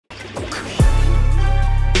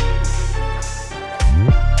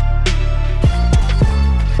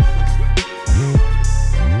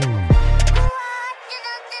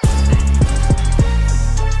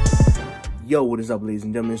Yo, what is up, ladies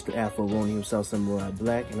and gentlemen? It's the Afro Ronin himself, Samurai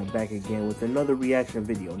Black, and I'm back again with another reaction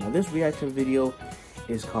video. Now, this reaction video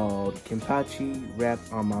is called Kenpachi Rap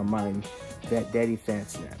on My Mind,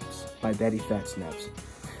 Daddyphatsnaps, by Daddyphatsnaps.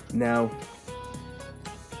 Now,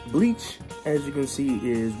 Bleach, as you can see,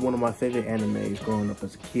 is one of my favorite animes growing up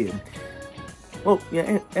as a kid. Well,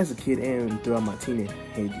 yeah, as a kid and throughout my teenage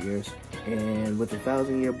years. And with the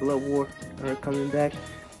 1,000-Year Blood War coming back,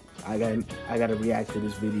 I gotta react to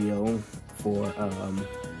this video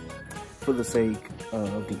for the sake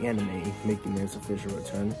of the anime making its official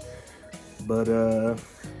return. But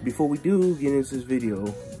before we do get into this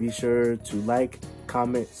video, be sure to like,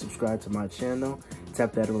 comment, subscribe to my channel,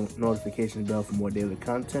 tap that notification bell for more daily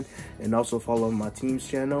content, and also follow my team's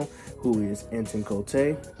channel, who is Enten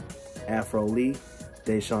Kotei, Afro Lee,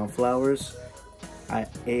 Flowers,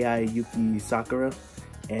 AI Yuki Sakura,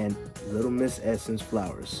 and Little Miss Essence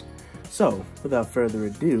Flowers. So, without further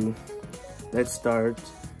ado, let's start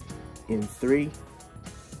in 3,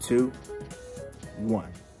 2, 1.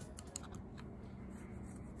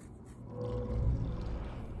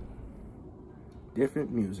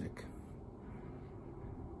 Different music.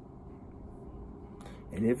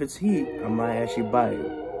 And if it's heat, I might actually buy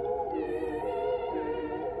it.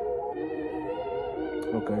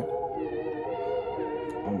 Okay.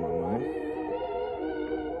 On my mind.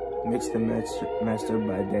 Mixed and mastered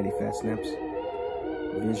by Daddyphatsnaps.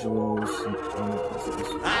 Visuals.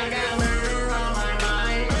 I got murder on my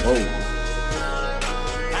mind. Oh.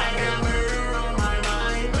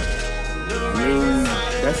 I mean,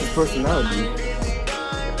 that's his personality.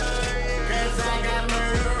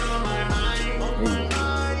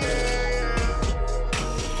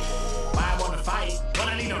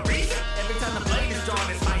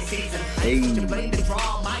 Hey. You blame the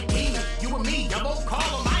draw, my king. You and me, I won't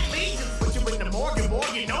call on my legions. Put you in the morgue,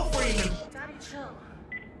 you know Freeman. Daddy, chill.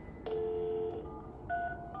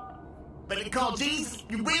 But they call Jesus,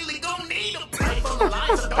 you really gon' need him. Right from the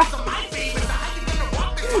lines of those are my demons. How you gonna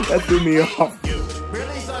walk this? That threw me off. You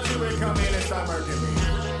really thought you would come in and start murdering me?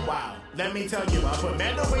 Wow, let me tell you, I'll put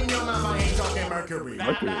metal in your mouth, I ain't talking mercury.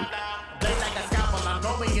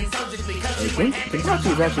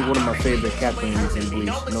 Kenpachi is actually one of my favorite captains in Bleach,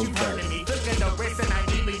 no doubt.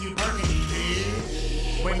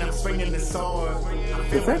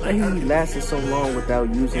 The fact that he lasted so long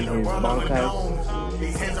without using his Bankai,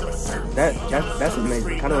 that's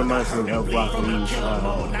amazing. Kind of reminds me of Rock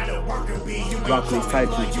Lee's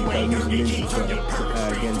Taijutsu without using ninjutsu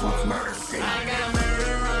Genjutsu.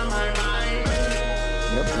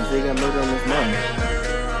 Yep, he said he got murder on his mind.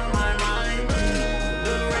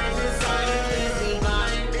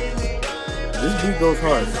 This beat goes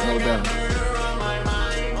hard, no doubt.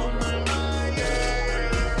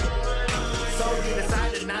 So you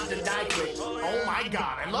decided not to die quick. Oh my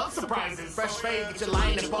god, I love surprises. Fresh fade, get your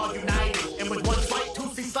line and ball united. And with one swipe,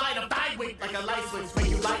 2C slide up die weight like a light switch, make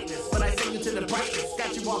you lightness. But I send you to the brightness,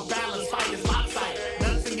 got you on balance, fight is lopsided.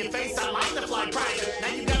 Nuts in your face, I like to fly private. Now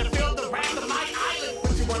you gotta feel the wrath of my island.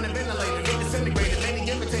 Put you on the ventilator, get disintegrated. Many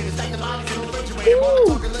imitators, like the bodies in the refrigerator. Wanna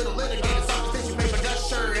talk a little litigator, soft tissue paper, dust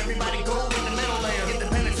shirt. Everybody go in the middle layer. Get the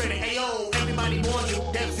penetrator, ayo. Everybody warn you,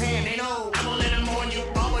 death's hand, ain't no. I won't let them warn you.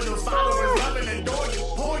 All of those followers love and adore you.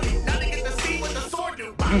 Pour you, now they get to see what the sword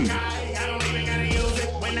do. Bankai, I don't even gotta use it.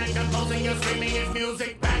 When I'm composing, you're screaming it's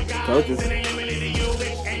music. Bad guys, it ain't limited to you,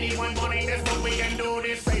 bitch. Anyone wanting this, but we can do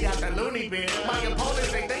this. Straight out the loony bin. My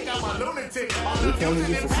opponents, they think I'm a lunatic. All the Every time he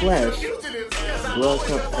gets a slash, blood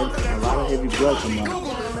comes, a lot of heavy blood comes out.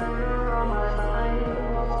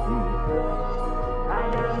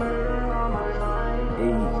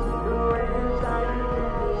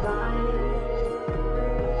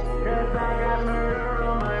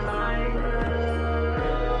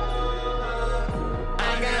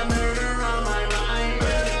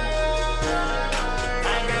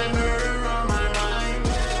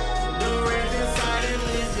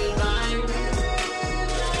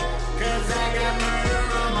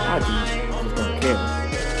 I just don't care.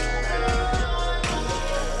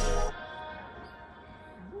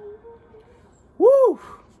 Woo!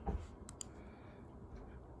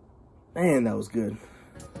 Man, that was good.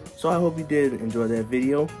 So I hope you did enjoy that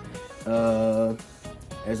video.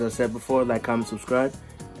 As I said before, like, comment, subscribe,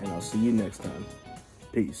 and I'll see you next time.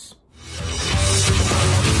 Peace.